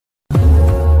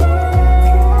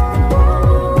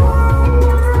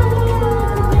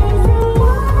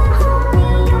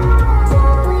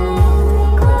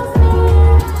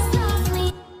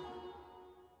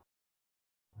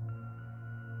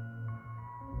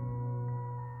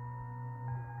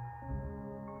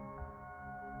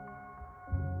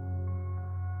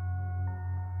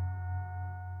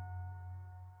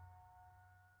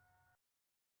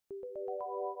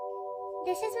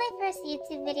This is my first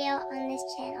YouTube video on this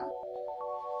channel,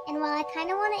 and while I kind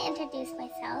of want to introduce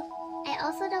myself, I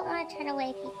also don't want to turn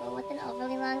away people with an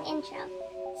overly long intro.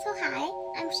 So hi,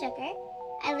 I'm Sugar.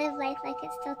 I live life like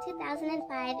it's still 2005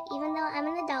 even though I'm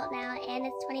an adult now and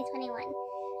it's 2021.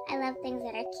 I love things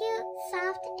that are cute,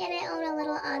 soft, and I own a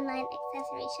little online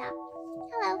accessory shop.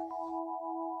 Hello!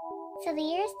 So the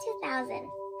year is 2000.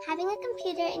 Having a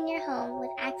computer in your home with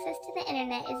access to the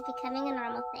internet is becoming a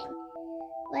normal thing.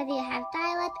 Whether you have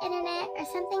dial-up internet or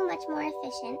something much more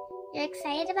efficient, you're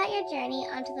excited about your journey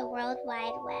onto the World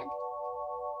Wide Web.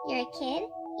 You're a kid,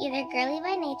 either girly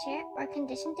by nature or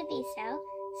conditioned to be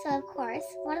so of course,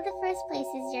 one of the first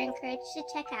places you're encouraged to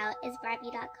check out is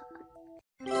Barbie.com.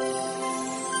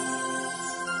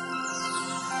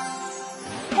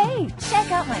 Hey,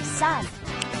 check out my site!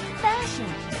 Fashion,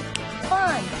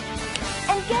 fun,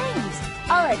 and games,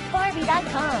 all at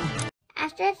Barbie.com.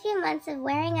 After a few months of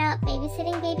wearing out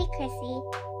babysitting baby Chrissy,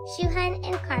 shoe hunt,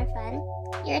 and car fun,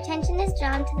 your attention is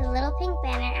drawn to the little pink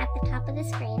banner at the top of the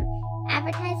screen,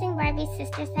 advertising Barbie's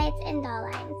sister sites and doll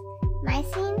lines, My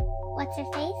Scene, What's Her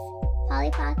Face, Polly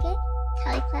Pocket,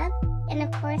 Kelly Club, and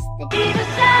of course the Diva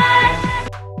Starz!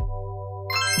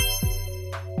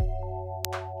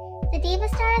 The Diva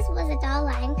Starz was a doll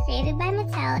line created by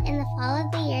Mattel in the fall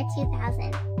of the year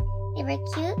 2000. They were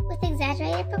cute with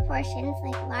exaggerated proportions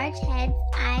like large heads,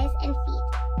 eyes, and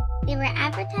feet. They were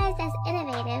advertised as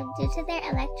innovative due to their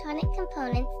electronic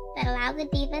components that allow the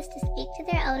divas to speak to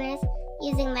their owners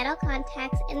using metal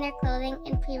contacts in their clothing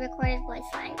and pre-recorded voice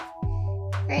lines.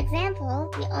 For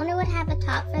example, the owner would have a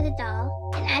top for the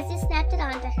doll, and as you snapped it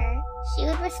onto her, she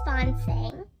would respond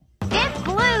saying, This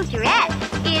blue dress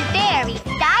is very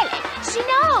stylish. She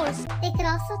knows! They could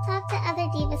also talk to other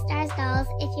Diva Starz dolls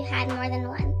if you had more than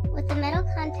one, with the metal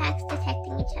contacts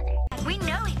detecting each other. We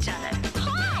know each other.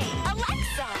 Hi,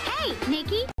 Alexa! Hey,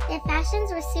 Nikki! Their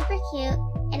fashions were super cute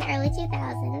in early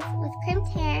 2000s, with crimped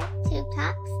hair, tube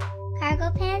tops,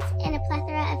 cargo pants, and a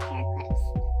plethora of hair clips.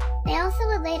 They also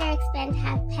would later expand to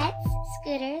have pets,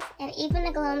 scooters, and even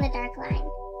a glow-in-the-dark line.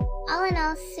 All in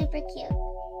all, super cute.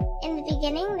 In the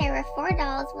beginning, there were 4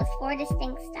 dolls with 4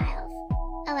 distinct styles.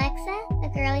 Alexa, the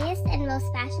girliest and most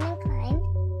fashion-inclined,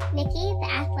 Nikki, the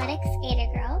athletic skater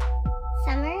girl,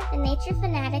 Summer, the nature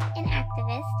fanatic and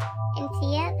activist, and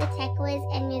Tia, the tech whiz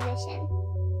and musician.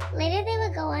 Later they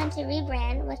would go on to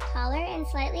rebrand with taller and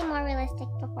slightly more realistic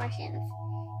proportions.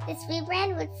 This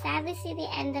rebrand would sadly see the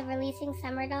end of releasing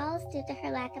Summer dolls due to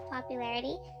her lack of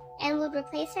popularity, and would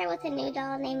replace her with a new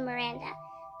doll named Miranda,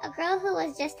 a girl who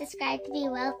was just described to be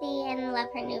wealthy and love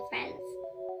her new friends.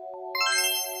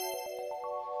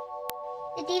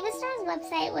 The Diva Starz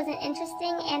website was an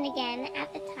interesting and, again,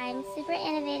 at the time, super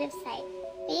innovative site,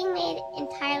 being made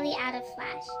entirely out of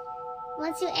Flash.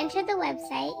 Once you entered the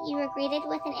website, you were greeted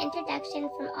with an introduction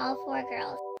from all 4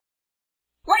 girls.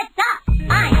 What's up?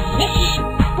 I'm Nikki,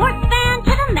 sports fan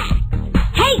to the max.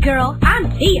 Hey girl,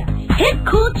 I'm Tia, hip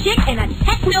cool chick and a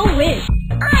techno whiz.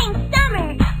 I'm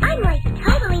Summer, I'm like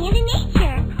totally into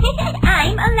nature.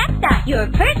 I'm Alexa, your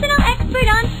personal expert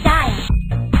on style.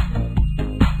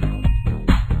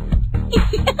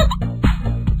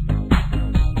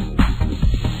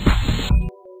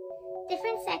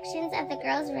 Different sections of the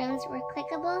girls' rooms were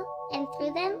clickable, and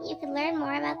through them you could learn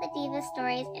more about the diva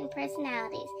stories and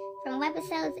personalities from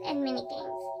webisodes and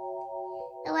minigames.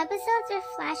 The webisodes were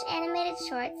flash animated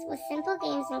shorts with simple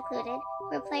games included,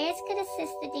 where players could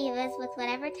assist the divas with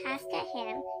whatever task at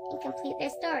hand and complete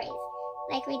their stories,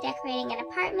 like redecorating an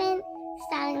apartment,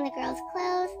 styling the girls'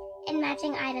 clothes, and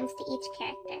matching items to each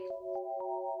character.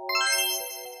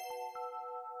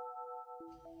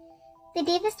 The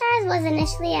Diva Starz was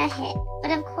initially a hit,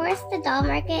 but of course the doll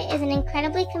market is an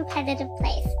incredibly competitive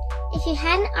place. If you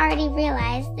hadn't already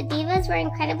realized, the divas were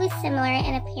incredibly similar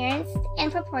in appearance and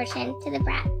proportion to the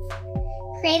Bratz.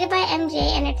 Created by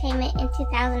MJ Entertainment in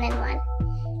 2001,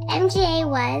 MJ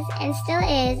was, and still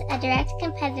is, a direct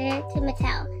competitor to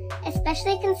Mattel,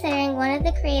 especially considering one of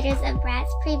the creators of Bratz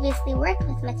previously worked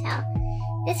with Mattel.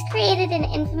 This created an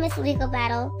infamous legal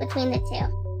battle between the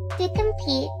two. To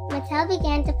compete, Mattel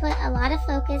began to put a lot of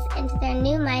focus into their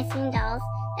new My Scene dolls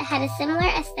that had a similar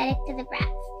aesthetic to the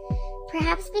Bratz.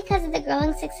 Perhaps because of the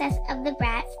growing success of the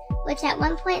Bratz, which at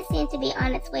one point seemed to be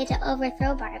on its way to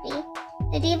overthrow Barbie,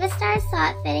 the Diva Starz saw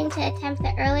it fitting to attempt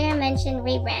the earlier mentioned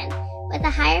rebrand, with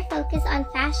a higher focus on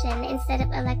fashion instead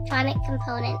of electronic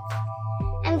components.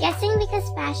 I'm guessing because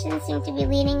fashion seemed to be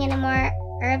leaning in a more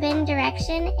urban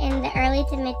direction in the early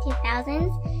to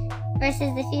mid-2000s,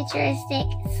 versus the futuristic,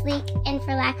 sleek, and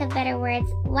for lack of better words,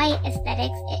 white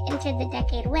aesthetics it entered the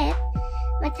decade with,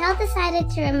 Mattel decided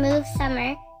to remove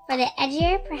Summer for the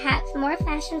edgier, perhaps more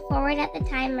fashion-forward at the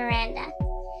time Miranda.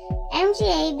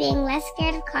 MGA, being less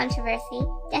scared of controversy,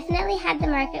 definitely had the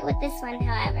market with this one,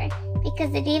 however,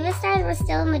 because the Diva Stars were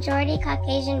still a majority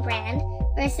Caucasian brand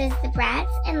versus the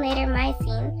Bratz and later My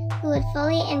Scene, who would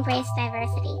fully embrace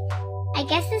diversity. I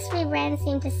guess this rebrand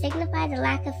seemed to signify the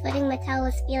lack of footing Mattel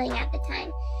was feeling at the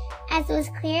time, as it was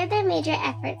clear their major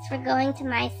efforts were going to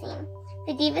My Scene.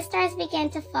 The Diva Stars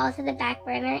began to fall to the back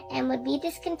burner and would be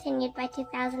discontinued by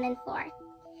 2004.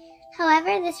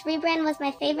 However, this rebrand was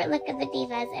my favorite look of the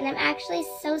Divas, and I'm actually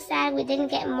so sad we didn't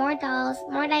get more dolls,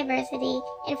 more diversity,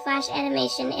 and flash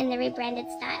animation in the rebranded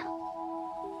style.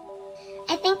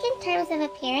 I think in terms of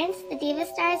appearance, the Diva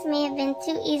Stars may have been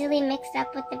too easily mixed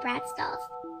up with the Bratz dolls,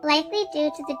 likely due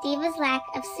to the Divas' lack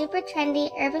of super trendy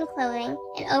urban clothing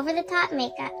and over-the-top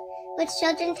makeup, which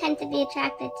children tend to be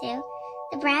attracted to.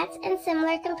 The Bratz and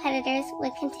similar competitors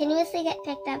would continuously get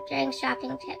picked up during shopping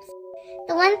trips.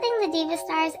 The one thing the Diva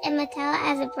Stars and Mattel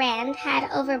as a brand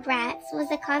had over Bratz was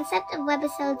the concept of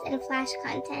webisodes and flash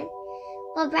content.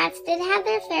 While Bratz did have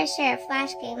their fair share of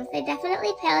flash games, they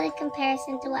definitely paled in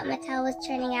comparison to what Mattel was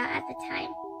churning out at the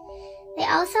time. They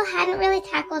also hadn't really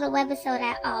tackled a webisode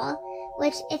at all,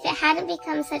 which, if it hadn't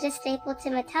become such a staple to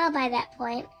Mattel by that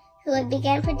point, who had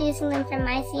begun producing them for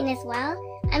My Scene as well,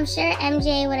 I'm sure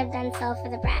MGA would have done so for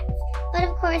the Bratz. But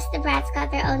of course, the Bratz got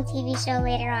their own TV show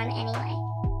later on anyway.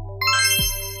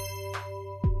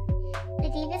 The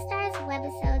Diva Stars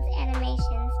webisodes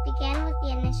animations began with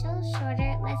the initial,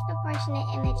 shorter, less proportionate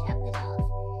image of the dolls.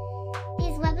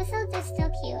 These webisodes are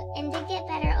still cute and did get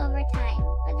better over time,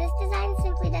 but this design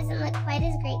simply doesn't look quite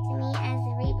as great to me as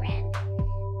the rebrand.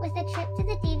 With a trip to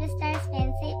the Diva Stars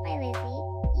fan site by Lizzie,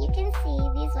 you can see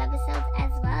these webisodes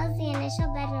as well as the initial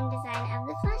bedroom design of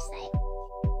the flash site.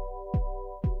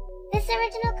 This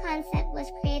original concept was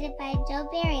created by Joe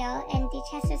Burial and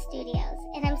DeChester Studios,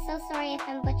 and I'm so sorry if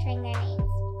I'm butchering their names.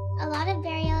 A lot of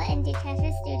Burial and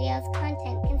DeChester Studios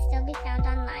content can still be found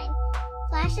online.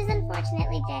 Flash is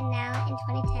unfortunately dead now in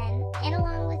 2010, and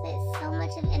along with it, so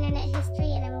much of internet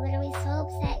history, and I'm literally so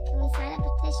upset. Can we sign a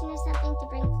petition or something to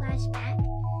bring Flash back?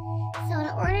 So in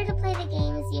order to play the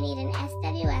games, you need an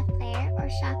SWF player or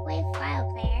Shockwave file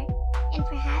player, and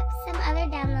perhaps some other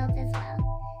downloads as well.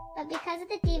 But because of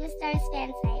the Diva Stars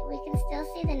fan site, we can still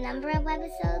see the number of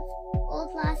webisodes,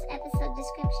 old lost episode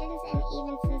descriptions, and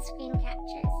even some screen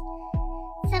captures.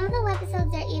 Some of the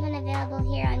webisodes are even available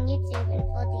here on YouTube in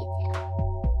full detail.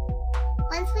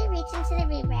 Once we reach into the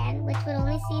rebrand, which would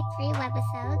only see 3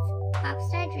 webisodes,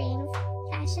 Popstar Dreams,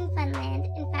 Fashion Funland,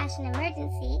 and Fashion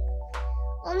Emergency,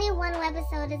 only one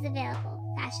webisode is available,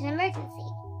 Fashion Emergency.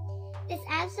 This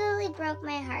absolutely broke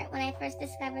my heart when I first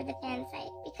discovered the fan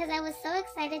site, because I was so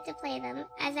excited to play them,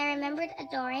 as I remembered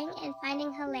adoring and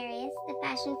finding hilarious the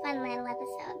Fashion Funland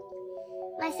webisode.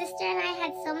 My sister and I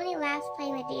had so many laughs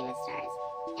playing the Diva Stars,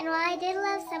 and while I did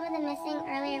love some of the missing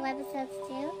earlier webisodes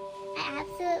too, I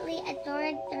absolutely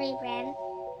adored the rebrand,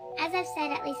 as I've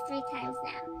said at least 3 times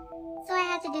now, so I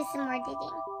had to do some more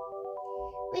digging.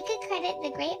 We could credit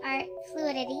the great art,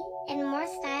 fluidity, and more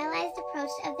stylized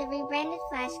approach of the rebranded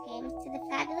Flash games to the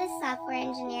fabulous software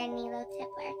engineer Nilo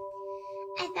Tipler.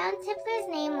 I found Tipler's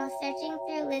name while searching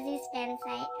through Lizzie's fan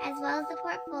site, as well as the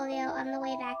portfolio on the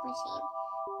Wayback Machine.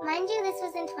 Mind you, this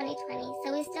was in 2020,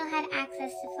 so we still had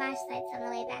access to Flash sites on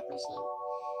the Wayback Machine.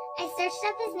 I searched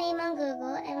up his name on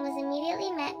Google and was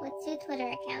immediately met with 2 Twitter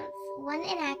accounts, one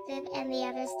inactive and the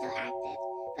other still active,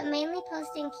 but mainly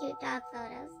posting cute dog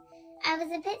photos. I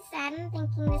was a bit saddened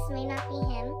thinking this may not be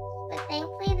him, but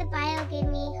thankfully the bio gave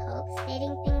me hope, stating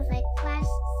things like Flash,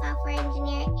 software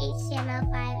engineer,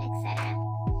 HTML5, etc.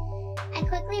 I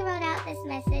quickly wrote out this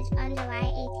message on July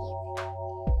 18th.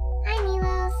 Hi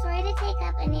Nilo, sorry to take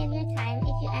up any of your time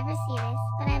if you ever see this,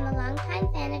 but I'm a longtime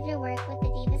fan of your work with the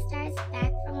Diva Stars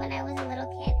back from when I was a little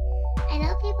kid. I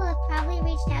know people have probably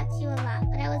reached out to you a lot,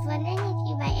 but I was wondering if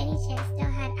you by any chance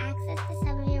still had access to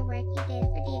some of your work you did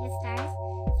for Diva Stars,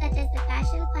 such as the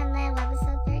Fashion Funland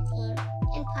webisode 13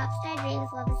 and Popstar Dreams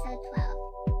webisode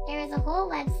 12. There is a whole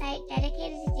website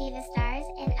dedicated to Diva Stars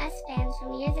and us fans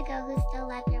from years ago who still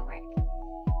love your work.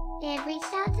 They have reached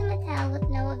out to Mattel with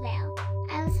no avail.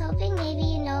 I was hoping maybe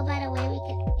you know about a way we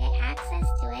could get access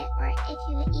to it, or if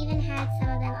you even had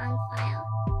some of them on file.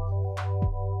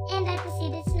 And I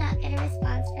proceeded to not get a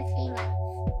response for 3 months.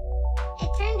 It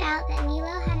turned out that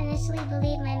Nilo had initially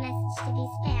believed my message to be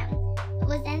spam, but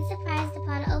was then surprised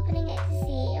upon opening it to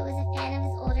see it was a fan of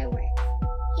his older works.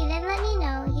 He then let me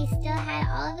know he still had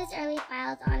all of his early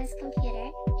files on his computer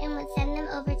and would send them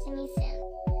over to me soon.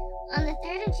 On the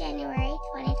 3rd of January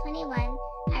 2021,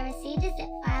 I received a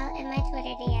zip file in my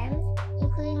Twitter DMs,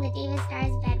 including the Diva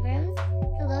Stars bedrooms,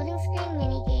 the loading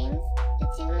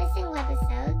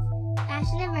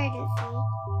an Emergency,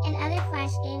 and other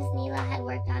Flash games Nilo had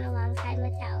worked on alongside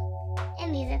Mattel.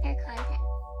 And these are their contents.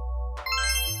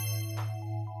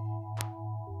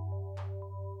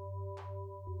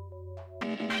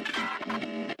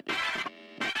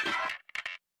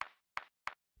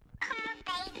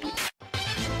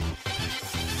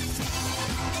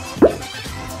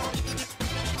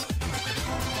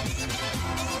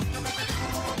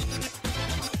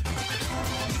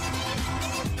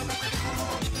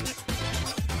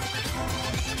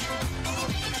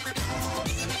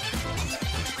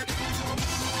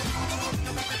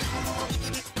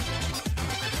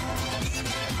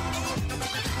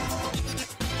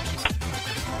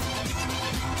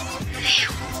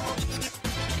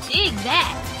 Dig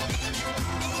that!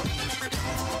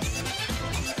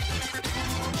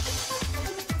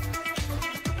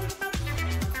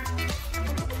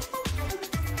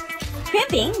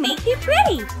 Crimping makes you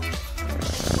pretty!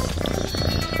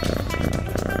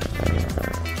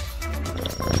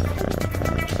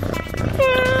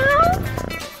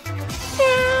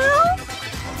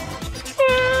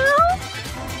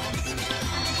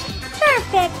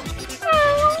 Perfect!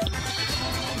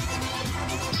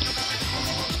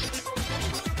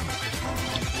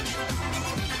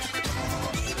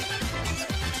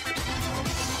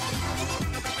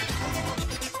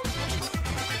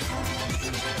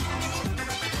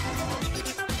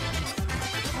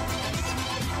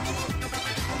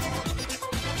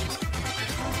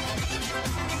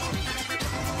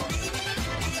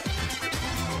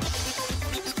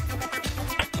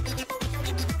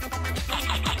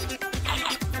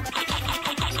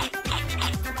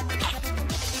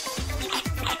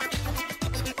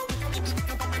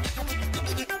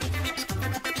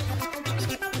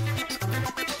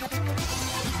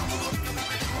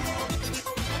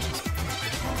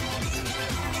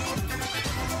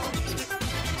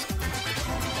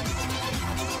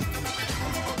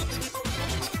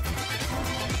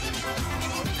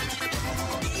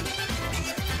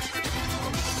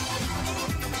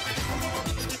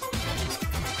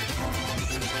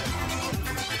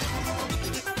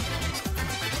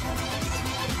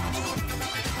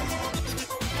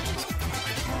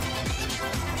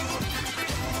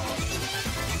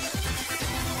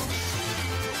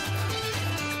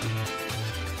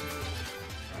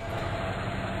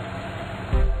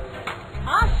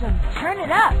 Awesome! Turn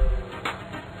it up!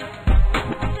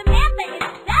 Samantha is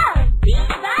so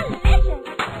diva-licious!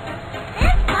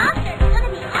 This concert's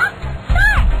gonna be off the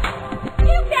charts!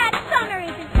 Too bad Summer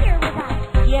isn't here with us!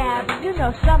 Yeah, but you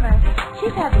know Summer.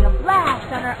 She's having a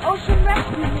blast on her ocean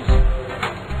rescue mission.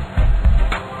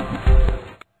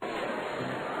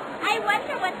 I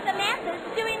wonder what Samantha's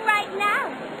doing right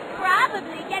now.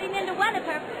 Probably getting into one of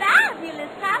her fabulous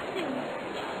costumes.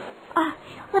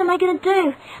 What am I going to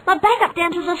do? My backup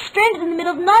dancers are stranded in the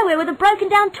middle of nowhere with a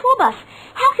broken-down tour bus.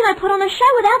 How can I put on a show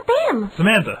without them?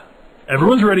 Samantha,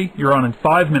 everyone's ready. You're on in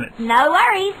 5 minutes. No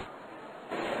worries.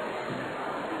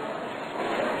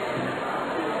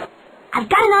 I've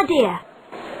got an idea.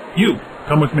 You,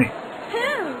 come with me.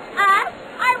 Who? Us?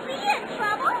 Are we in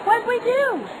trouble? What'd we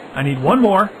do? I need one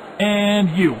more, and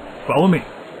you, follow me.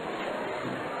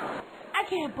 I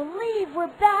can't believe we're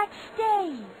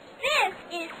backstage. This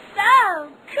is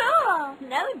so cool.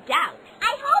 No doubt.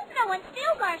 I hope no one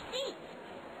steals our seats.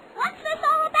 What's this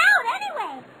all about,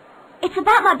 anyway? It's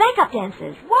about my backup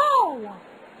dancers. Whoa!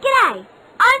 G'day,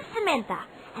 I'm Samantha,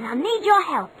 and I need your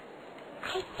help.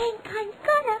 I think I'm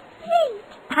gonna faint.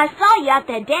 I saw you out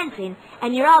there dancing,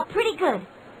 and you're all pretty good.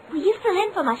 Will you fill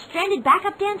in for my stranded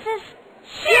backup dancers?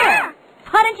 Sure!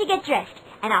 Why don't you get dressed,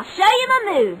 and I'll show you my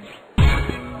moves.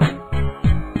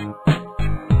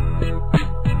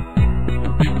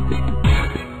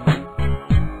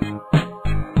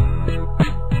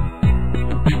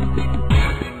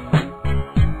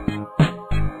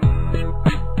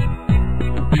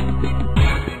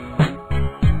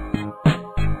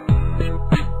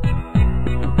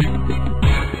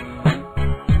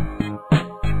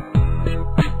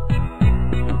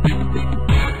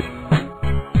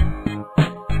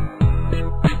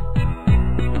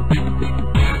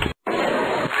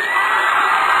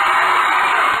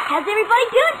 How's everybody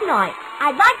doing tonight?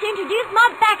 I'd like to introduce my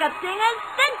backup singers,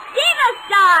 the Diva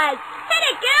Stars. Hit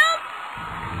it, girls!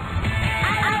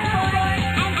 I'm Ford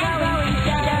and Rolling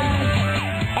Stones,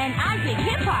 and I'm Big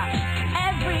Hip Hop.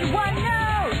 Everyone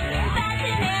knows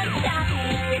fashion and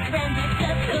shopping with friends is so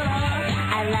cool.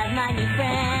 I love my new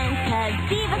friends 'cause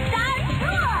Diva Stars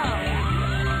rule.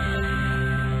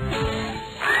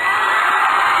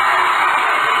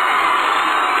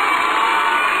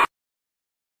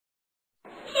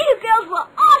 You girls were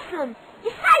awesome! You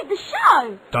saved the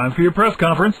show! Time for your press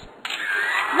conference.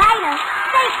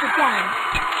 face again.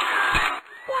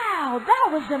 Wow, that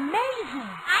was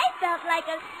amazing. I felt like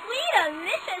a sweet,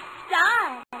 delicious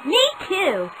star. Me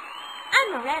too. I'm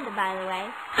Miranda, by the way.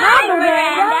 Hi,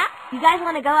 Miranda. You guys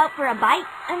want to go out for a bite?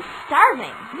 I'm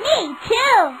starving. Me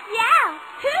too. Yeah.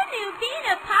 Who knew being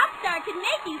a pop star could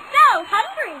make you so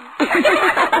hungry?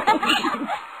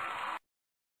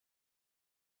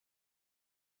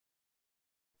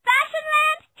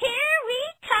 Fashionland, here we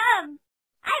come.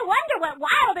 I wonder what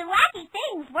wild and wacky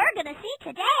things we're going to see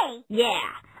today.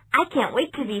 Yeah, I can't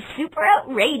wait to be super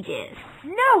outrageous.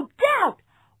 No doubt.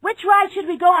 Which ride should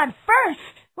we go on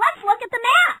first? Let's look at the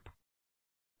map.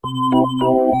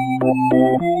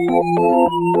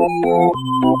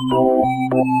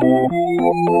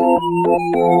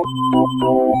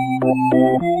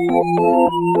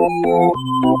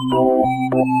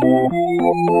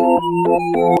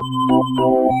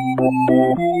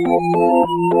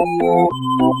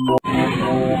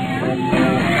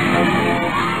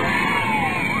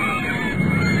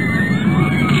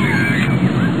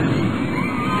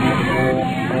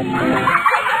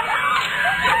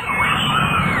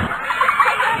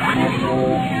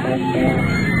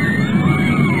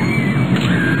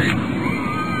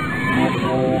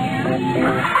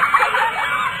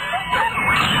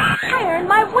 I earned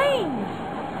my wings.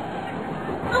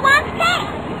 Who wants cake?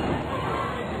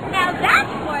 Now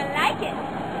that's more like it.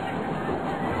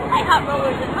 My hot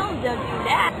rollers at home don't do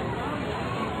that.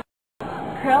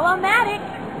 Curl-o-matic.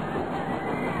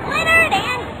 Glittered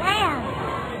and grand.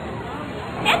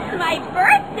 It's my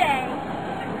birthday.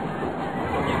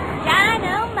 It's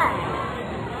dynamite.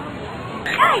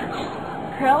 Yikes.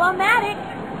 Curl-o-matic.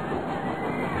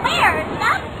 Where's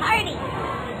the party?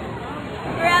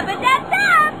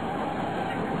 Rub-a-dub-dub.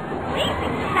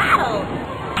 Blazing saddles.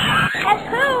 As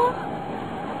who?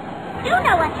 You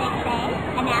know what they say.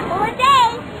 An apple a day.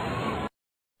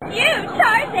 You,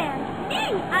 Tarzan. Me,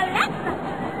 Alexa.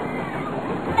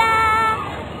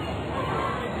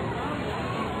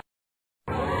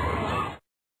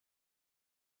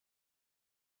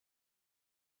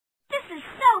 This is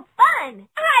so fun.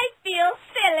 I feel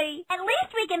silly. At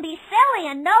least we can be silly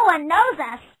and no one knows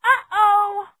us.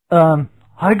 Uh-oh.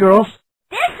 Hi, girls.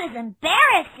 This is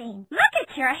embarrassing. Look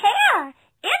at your hair.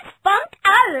 It's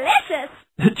funk-alicious.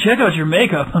 Check out your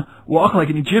makeup. Walk like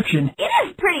an Egyptian. It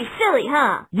is pretty silly,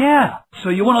 huh? Yeah. So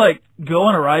you want to, go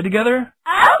on a ride together?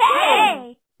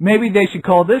 Okay. Maybe they should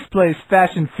call this place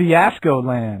Fashion Fiasco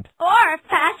Land. Or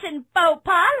Fashion Faux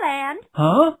Pas Land.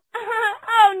 Huh?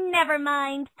 Oh, never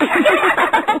mind.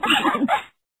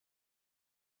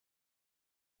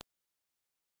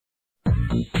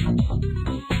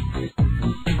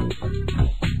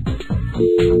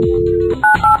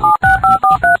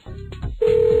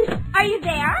 Are you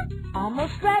there?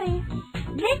 Almost ready.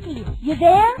 Nikki, you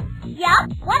there?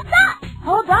 Yup. What's up?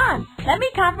 Hold on. Let me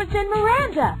conference in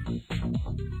Miranda.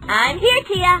 I'm here,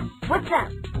 Tia. What's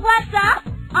up? What's up?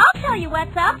 I'll tell you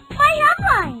what's up. My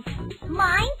headlines.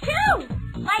 Mine, too.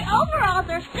 My overalls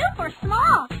are super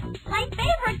small. My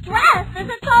favorite dress is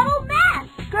a total mess.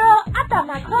 Girl, I thought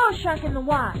my clothes shrunk in the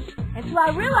wash. And so I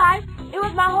realized it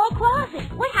was my whole closet.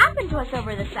 What happened to us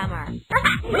over the summer?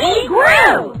 We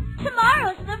grew!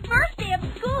 Tomorrow's the first day of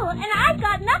school, and I've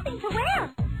got nothing to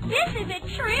wear. This is a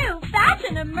true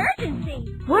fashion emergency.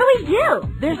 What do we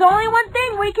do? There's only one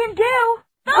thing we can do.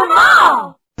 The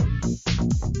mall!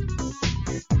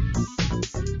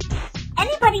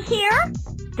 Anybody here?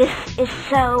 This is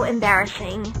so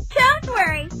embarrassing. Don't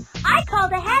worry. I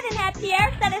called ahead and had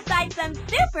Pierre set aside some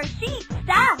super chic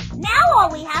stuff. Now all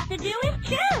we have to do is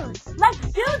choose. Let's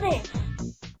do this.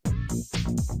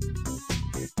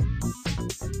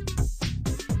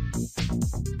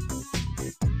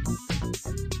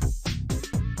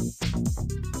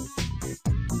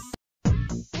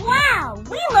 Wow,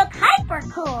 we look hyper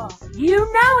cool. You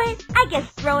know it. I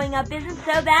guess growing up isn't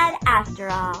so bad after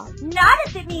all. Not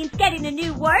if it means getting a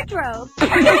new wardrobe.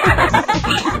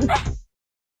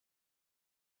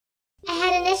 I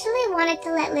had initially wanted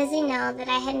to let Lizzie know that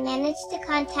I had managed to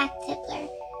contact Tippler,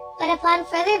 but upon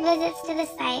further visits to the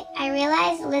site, I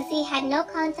realized Lizzie had no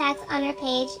contacts on her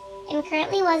page and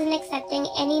currently wasn't accepting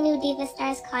any new Diva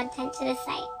Stars content to the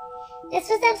site. This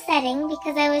was upsetting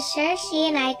because I was sure she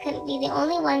and I couldn't be the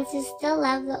only ones who still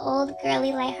love the old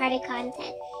girly lighthearted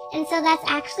content, and so that's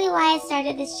actually why I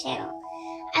started this channel.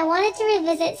 I wanted to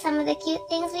revisit some of the cute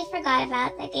things we forgot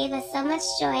about that gave us so much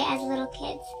joy as little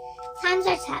kids. Times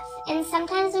are tough, and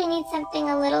sometimes we need something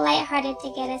a little lighthearted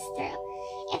to get us through.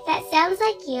 If that sounds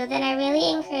like you, then I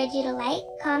really encourage you to like,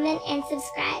 comment, and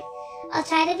subscribe. I'll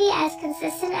try to be as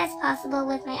consistent as possible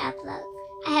with my uploads.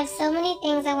 I have so many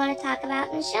things I want to talk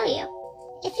about and show you.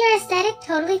 If your aesthetic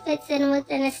totally fits in with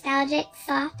the nostalgic,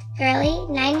 soft, girly,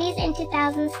 90s and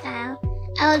 2000s style,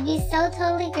 I would be so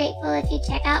totally grateful if you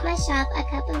check out my shop at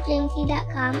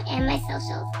cupofdreamtea.com and my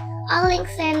socials. All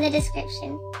links are in the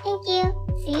description. Thank you.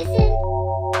 See you soon.